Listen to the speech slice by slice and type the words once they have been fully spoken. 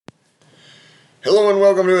Hello and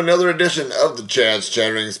welcome to another edition of the Chad's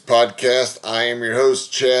Chatterings podcast. I am your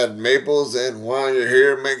host, Chad Maples, and while you're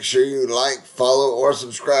here, make sure you like, follow, or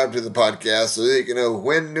subscribe to the podcast so that you can know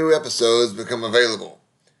when new episodes become available.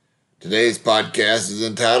 Today's podcast is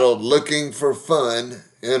entitled Looking for Fun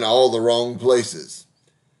in All the Wrong Places.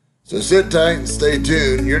 So sit tight and stay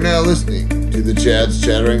tuned. You're now listening to the Chad's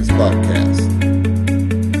Chatterings podcast.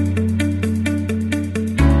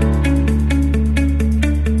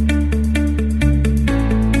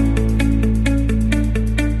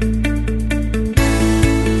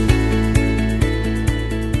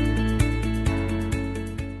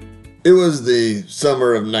 It was the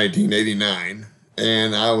summer of 1989,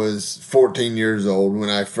 and I was 14 years old when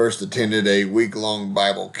I first attended a week-long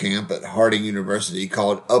Bible camp at Harding University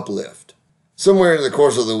called Uplift. Somewhere in the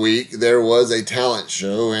course of the week, there was a talent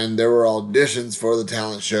show, and there were auditions for the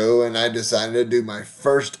talent show, and I decided to do my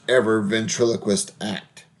first ever ventriloquist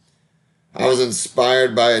act. I was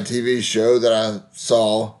inspired by a TV show that I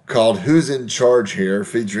saw called Who's in Charge Here,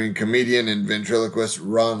 featuring comedian and ventriloquist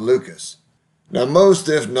Ron Lucas. Now, most,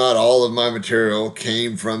 if not all, of my material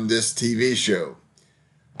came from this TV show.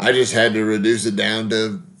 I just had to reduce it down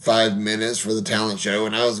to 5 minutes for the talent show,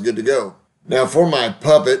 and I was good to go. Now, for my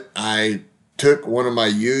puppet, I took one of my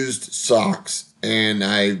used socks, and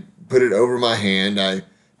I put it over my hand. I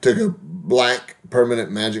took a black permanent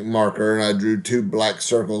magic marker, and I drew 2 black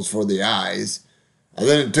circles for the eyes. I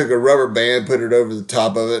then took a rubber band, put it over the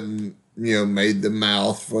top of it, and, made the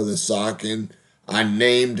mouth for the sock, and I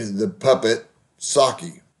named the puppet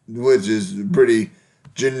Socky, which is a pretty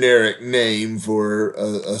generic name for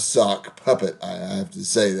a sock puppet, I have to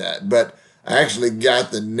say that. But I actually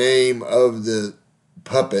got the name of the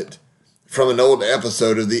puppet from an old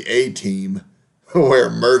episode of the A-Team where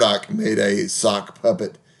Murdoch made a sock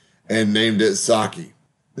puppet and named it Socky.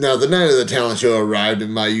 Now, the night of the talent show arrived,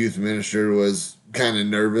 and my youth minister was kind of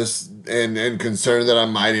nervous and concerned that I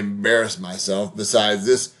might embarrass myself. Besides,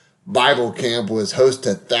 this Bible camp was host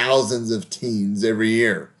to thousands of teens every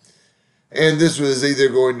year. And this was either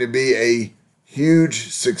going to be a huge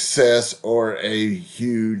success or a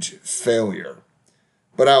huge failure.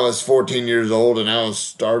 But I was 14 years old and I was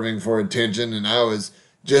starving for attention, and I was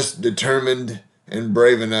just determined and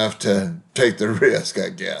brave enough to take the risk, I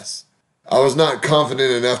guess. I was not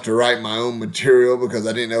confident enough to write my own material because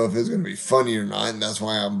I didn't know if it was going to be funny or not, and that's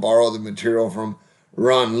why I borrowed the material from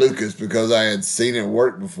Ron Lucas because I had seen it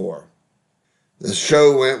work before. The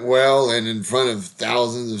show went well, and in front of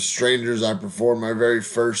thousands of strangers, I performed my very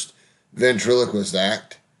first ventriloquist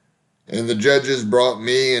act. And the judges brought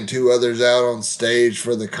me and 2 others out on stage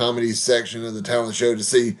for the comedy section of the talent show to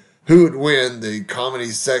see who would win the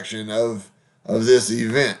comedy section of this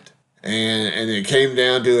event. And it came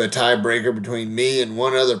down to a tiebreaker between me and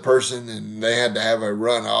 1 other person, and they had to have a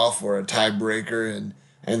runoff or a tiebreaker,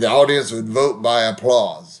 and the audience would vote by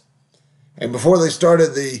applause. And before they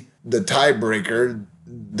started the tiebreaker,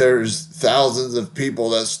 there's thousands of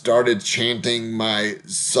people that started chanting my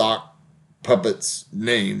sock puppet's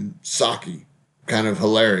name, Socky. Kind of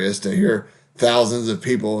hilarious to hear thousands of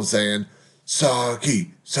people saying,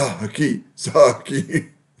 Socky, Socky, Socky.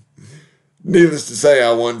 Needless to say,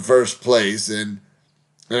 I won first place, and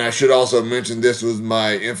I should also mention this was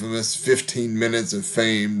my infamous 15 minutes of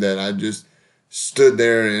fame that I just stood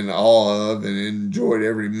there in awe of and enjoyed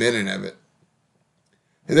every minute of it.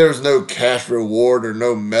 And there was no cash reward or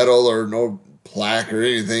no medal or no plaque or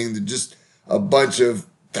anything, just a bunch of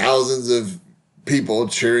thousands of people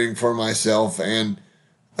cheering for myself and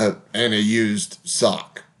a used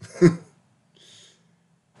sock.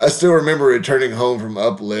 I still remember returning home from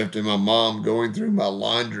Uplift and my mom going through my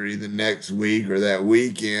laundry the next week or that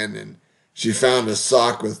weekend, and she found a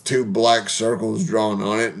sock with 2 black circles drawn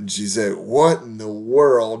on it, and she said, "What in the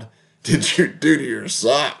world did you do to your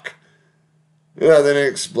sock?" And I then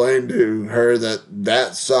explained to her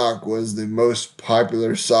that sock was the most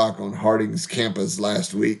popular sock on Harding's campus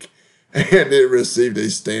last week, and it received a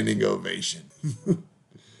standing ovation.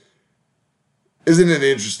 Isn't it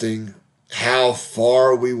interesting how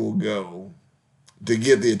far we will go to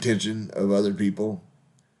get the attention of other people?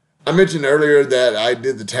 I mentioned earlier that I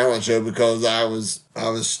did the talent show because I was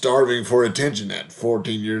starving for attention at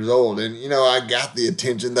 14 years old. And, I got the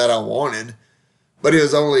attention that I wanted, but it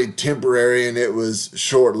was only temporary and it was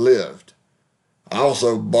short-lived. I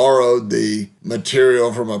also borrowed the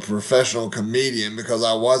material from a professional comedian because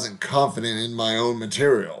I wasn't confident in my own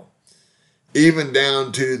material. Even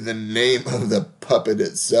down to the name of the puppet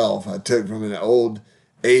itself, I took from an old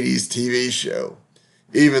 80s TV show,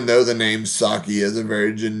 even though the name Socky is a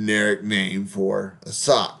very generic name for a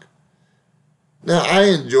sock. Now, I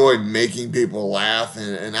enjoy making people laugh,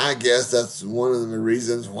 and I guess that's one of the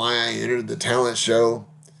reasons why I entered the talent show.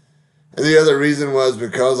 And the other reason was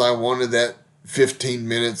because I wanted that 15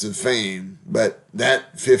 minutes of fame, but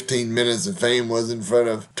that 15 minutes of fame was in front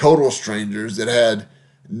of total strangers that had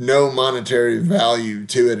no monetary value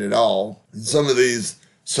to it at all. And some of these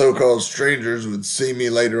so-called strangers would see me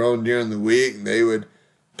later on during the week, and they would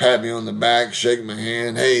pat me on the back, shake my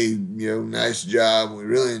hand, hey, nice job. We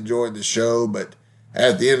really enjoyed the show, but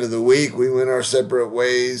at the end of the week, we went our separate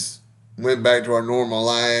ways, went back to our normal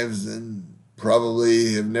lives, and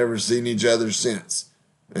probably have never seen each other since.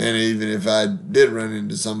 And even if I did run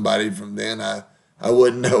into somebody from then, I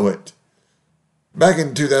wouldn't know it. Back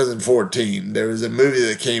in 2014, there was a movie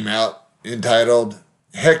that came out entitled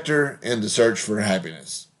Hector and the Search for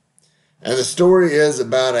Happiness. And the story is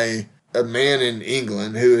about a man in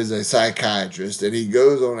England who is a psychiatrist, and he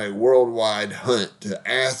goes on a worldwide hunt to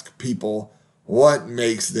ask people what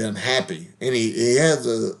makes them happy. And he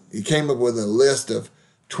came up with a list of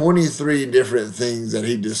 23 different things that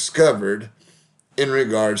he discovered in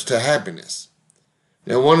regards to happiness.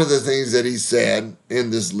 Now, one of the things that he said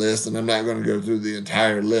in this list, and I'm not going to go through the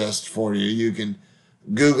entire list for you, you can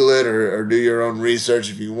Google it or do your own research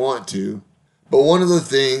if you want to. But one of the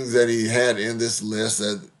things that he had in this list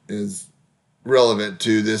that is relevant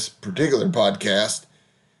to this particular podcast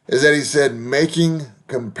is that he said making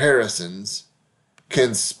comparisons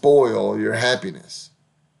can spoil your happiness.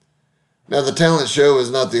 Now, the talent show is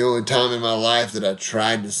not the only time in my life that I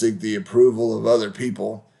tried to seek the approval of other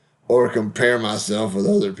people or compare myself with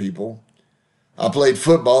other people. I played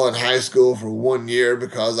football in high school for 1 year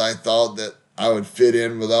because I thought that I would fit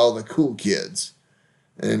in with all the cool kids.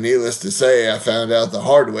 And needless to say, I found out the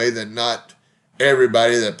hard way that not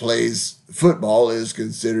everybody that plays football is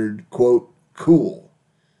considered, quote, cool.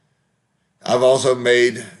 I've also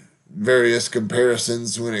made various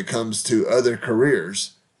comparisons when it comes to other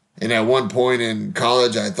careers. And at one point in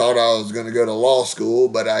college, I thought I was going to go to law school,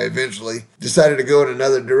 but I eventually decided to go in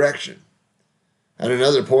another direction. At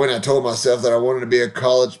another point, I told myself that I wanted to be a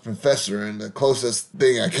college professor, and the closest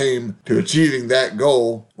thing I came to achieving that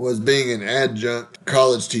goal was being an adjunct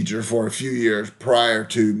college teacher for a few years prior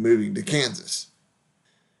to moving to Kansas.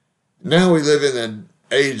 Now we live in an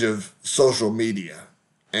age of social media,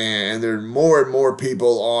 and there are more and more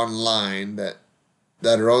people online that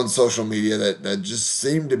are on social media that just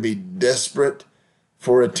seem to be desperate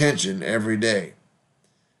for attention every day.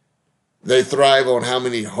 They thrive on how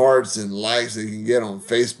many hearts and likes they can get on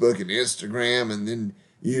Facebook and Instagram, and then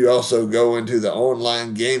you also go into the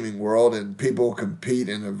online gaming world and people compete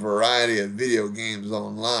in a variety of video games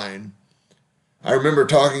online. I remember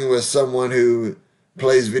talking with someone who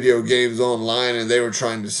plays video games online, and they were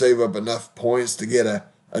trying to save up enough points to get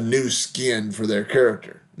a new skin for their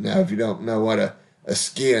character. Now, if you don't know what a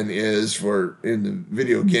skin is for in the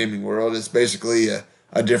video gaming world, it's basically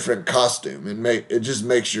a different costume, and it just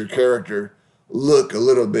makes your character look a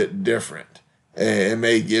little bit different. It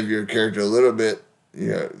may give your character a little bit,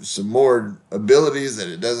 some more abilities that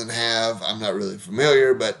it doesn't have. I'm not really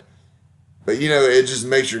familiar, but it just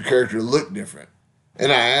makes your character look different.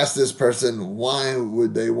 And I asked this person, why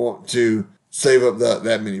would they want to save up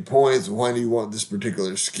that many points? Why do you want this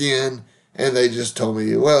particular skin? And they just told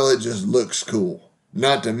me, well, it just looks cool.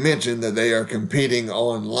 Not to mention that they are competing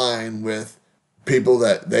online with people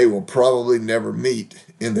that they will probably never meet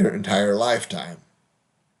in their entire lifetime.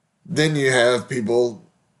 Then you have people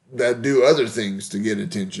that do other things to get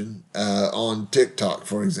attention on TikTok,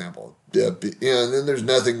 for example. And then there's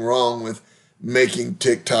nothing wrong with making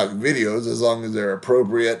TikTok videos as long as they're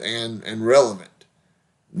appropriate and relevant.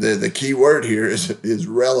 The key word here is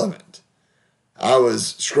relevant. I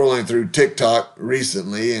was scrolling through TikTok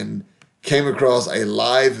recently and came across a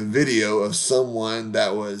live video of someone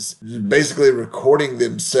that was basically recording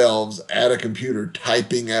themselves at a computer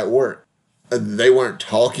typing at work. They weren't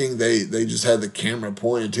talking, they just had the camera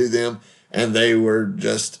pointed to them and they were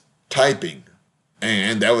just typing.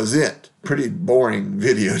 And that was it. Pretty boring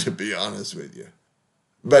video, to be honest with you.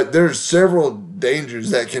 But there's several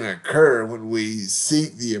dangers that can occur when we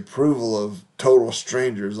seek the approval of total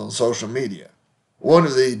strangers on social media. One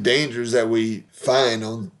of the dangers that we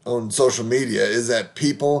find on social media is that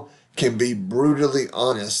people can be brutally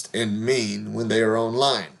honest and mean when they are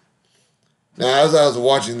online. Now, as I was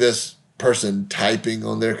watching this person typing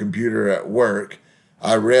on their computer at work,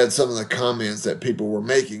 I read some of the comments that people were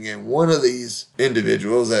making, and one of these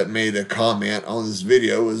individuals that made a comment on this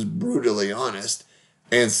video was brutally honest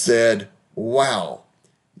and said, "Wow,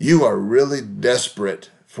 you are really desperate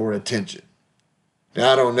for attention."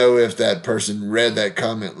 Now, I don't know if that person read that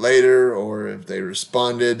comment later or if they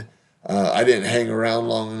responded, I didn't hang around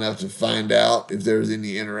long enough to find out if there was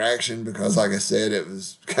any interaction because, like I said, it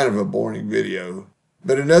was kind of a boring video.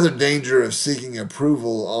 But another danger of seeking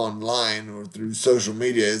approval online or through social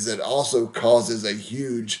media is that it also causes a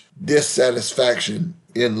huge dissatisfaction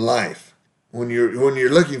in life. When you're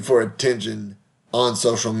looking for attention on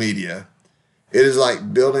social media, it is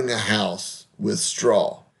like building a house with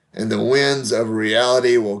straw, and the winds of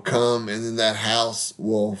reality will come and then that house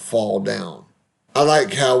will fall down. I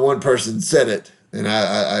like how one person said it, and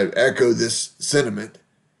I echo this sentiment.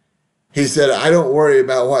 He said, I don't worry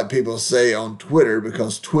about what people say on Twitter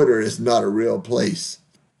because Twitter is not a real place.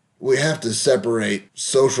 We have to separate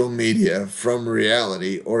social media from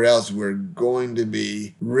reality or else we're going to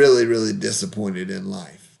be really, really disappointed in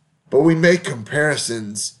life. But we make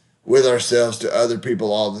comparisons with ourselves to other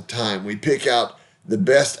people all the time. We pick out the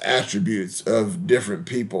best attributes of different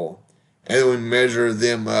people and we measure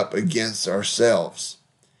them up against ourselves.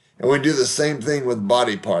 And we do the same thing with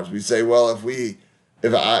body parts. We say, well,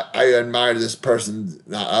 if I admire this person,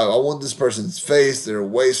 I want this person's face, their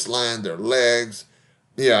waistline, their legs.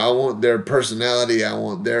 Yeah, I want their personality. I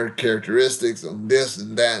want their characteristics on this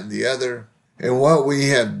and that and the other. And what we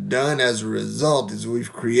have done as a result is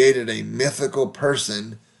we've created a mythical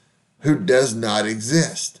person who does not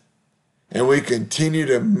exist. And we continue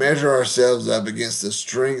to measure ourselves up against the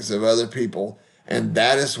strengths of other people. And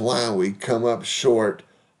that is why we come up short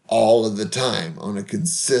all of the time on a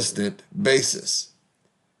consistent basis.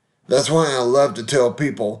 That's why I love to tell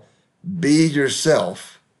people, be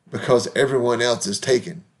yourself because everyone else is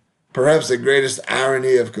taken. Perhaps the greatest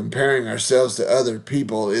irony of comparing ourselves to other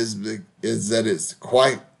people is that it's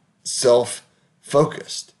quite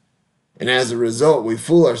self-focused. And as a result, we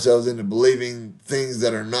fool ourselves into believing things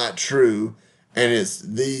that are not true, and it's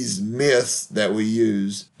these myths that we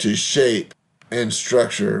use to shape and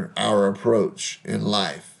structure our approach in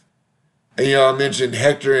life. And I mentioned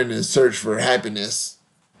Hector in his search for happiness.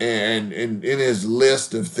 And in his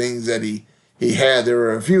list of things that he had, there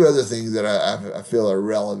were a few other things that I feel are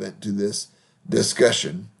relevant to this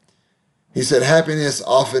discussion. He said, happiness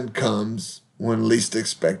often comes when least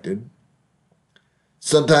expected.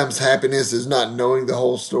 Sometimes happiness is not knowing the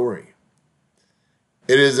whole story.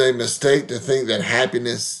 It is a mistake to think that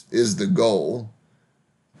happiness is the goal,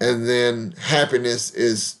 and then happiness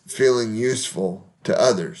is feeling useful to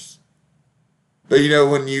others. But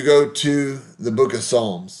when you go to the book of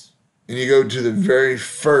Psalms, and you go to the very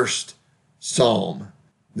first Psalm,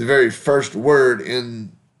 the very first word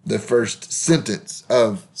in the first sentence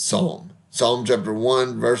of Psalm chapter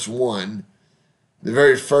 1, verse 1, the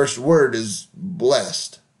very first word is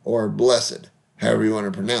blessed or blessed, however you want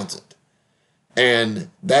to pronounce it.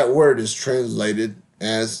 And that word is translated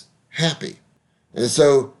as happy. And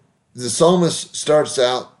so the psalmist starts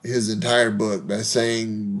out his entire book by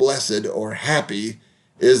saying, blessed or happy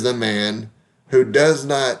is the man who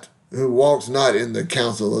walks not in the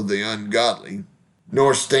counsel of the ungodly,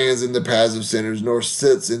 nor stands in the paths of sinners, nor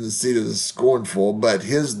sits in the seat of the scornful, but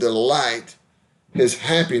his delight, his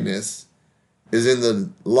happiness, is in the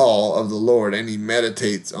law of the Lord, and he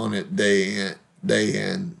meditates on it day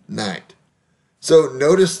and night. So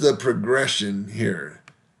notice the progression here.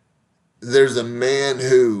 There's a man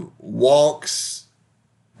who walks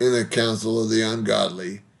in the counsel of the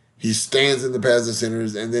ungodly. He stands in the paths of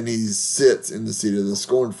sinners, and then he sits in the seat of the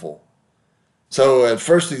scornful. So at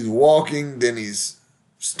first he's walking, then he's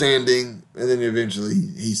standing, and then eventually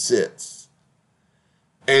he sits.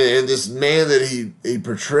 And this man that he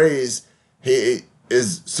portrays, he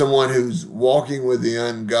is someone who's walking with the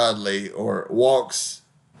ungodly or walks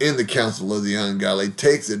in the counsel of the ungodly,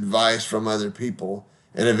 takes advice from other people,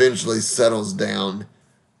 and eventually settles down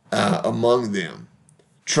among them,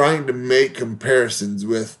 trying to make comparisons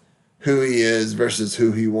with who he is versus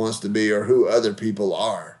who he wants to be or who other people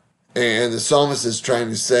are. And the psalmist is trying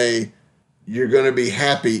to say, you're going to be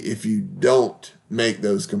happy if you don't make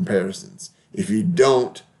those comparisons, if you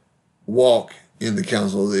don't walk in the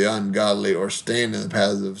counsel of the ungodly or stand in the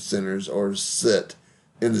paths of sinners or sit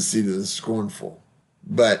in the seat of the scornful.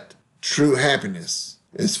 But true happiness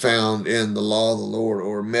is found in the law of the Lord,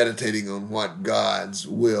 or meditating on what God's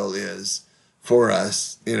will is for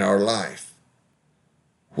us in our life.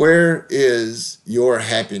 Where is your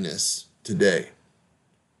happiness today?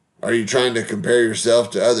 Are you trying to compare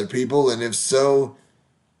yourself to other people? And if so,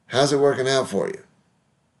 how's it working out for you?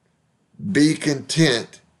 Be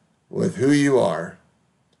content with who you are,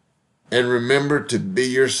 and remember to be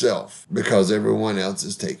yourself because everyone else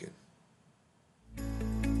is taken.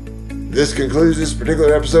 This concludes this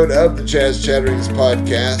particular episode of the Chaz Chatterings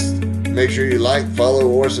podcast. Make sure you like, follow,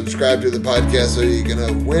 or subscribe to the podcast so you can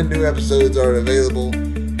know when new episodes are available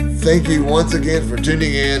Thank you once again for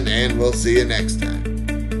tuning in, and we'll see you next time.